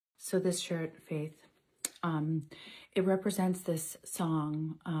So this shirt, Faith, it represents this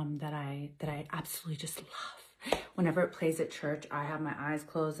song that I absolutely just love. Whenever it plays at church, I have my eyes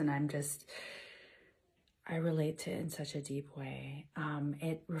closed and I relate to it in such a deep way.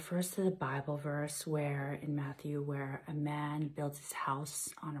 It refers to the Bible verse where in Matthew where a man builds his house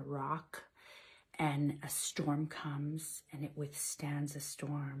on a rock and a storm comes and it withstands a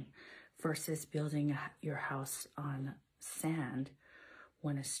storm, versus building your house on sand.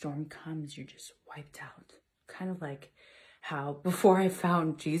 When a storm comes, you're just wiped out. Kind of like how before I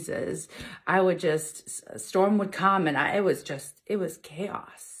found Jesus, a storm would come and it was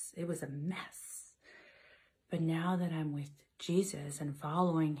chaos. It was a mess. But now that I'm with Jesus and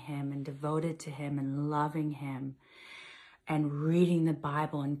following him and devoted to him and loving him and reading the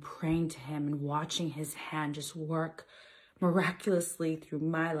Bible and praying to him and watching his hand just work miraculously through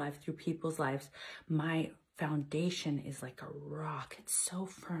my life, through people's lives, my foundation is like a rock. It's so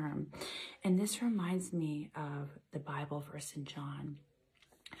firm. And this reminds me of the Bible verse in John.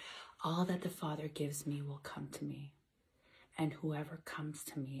 All that the Father gives me will come to me, and whoever comes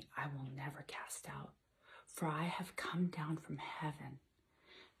to me, I will never cast out. For I have come down from heaven,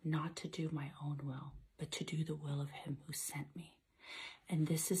 not to do my own will, but to do the will of him who sent me. And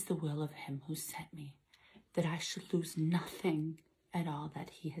this is the will of him who sent me, that I should lose nothing at all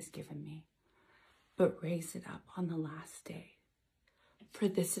that he has given me, but raise it up on the last day. For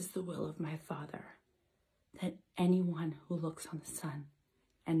this is the will of my Father, that anyone who looks on the Son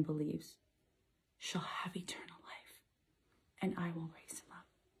and believes shall have eternal life, and I will raise him up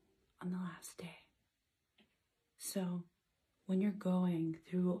on the last day. So when you're going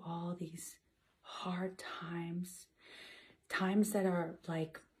through all these hard times, times that are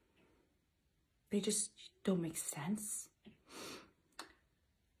like, they just don't make sense,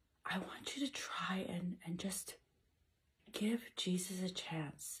 I want you to try and just give Jesus a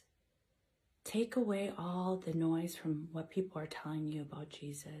chance. Take away all the noise from what people are telling you about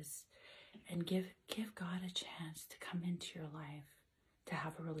Jesus and give God a chance to come into your life, to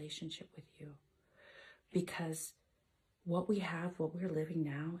have a relationship with you. Because what we have, what we're living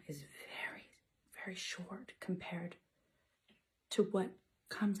now is very, very short compared to what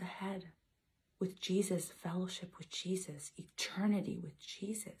comes ahead. With Jesus, fellowship with Jesus, eternity with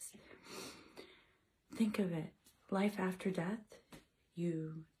Jesus. Think of it, life after death,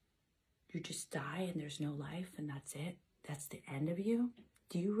 you just die and there's no life and that's it. That's the end of you.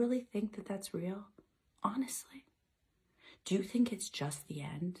 Do you really think that that's real? Honestly, do you think it's just the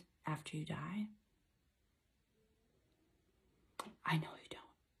end after you die? I know you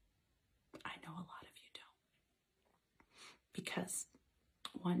don't. I know a lot of you don't. Because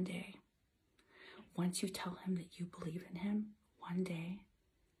one day, once you tell him that you believe in him, one day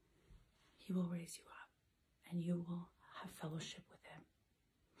he will raise you up and you will have fellowship with him.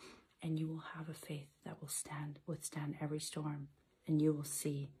 And you will have a faith that will withstand every storm. And you will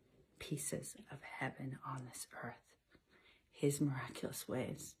see pieces of heaven on this earth. His miraculous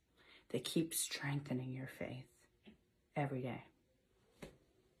ways that keep strengthening your faith every day.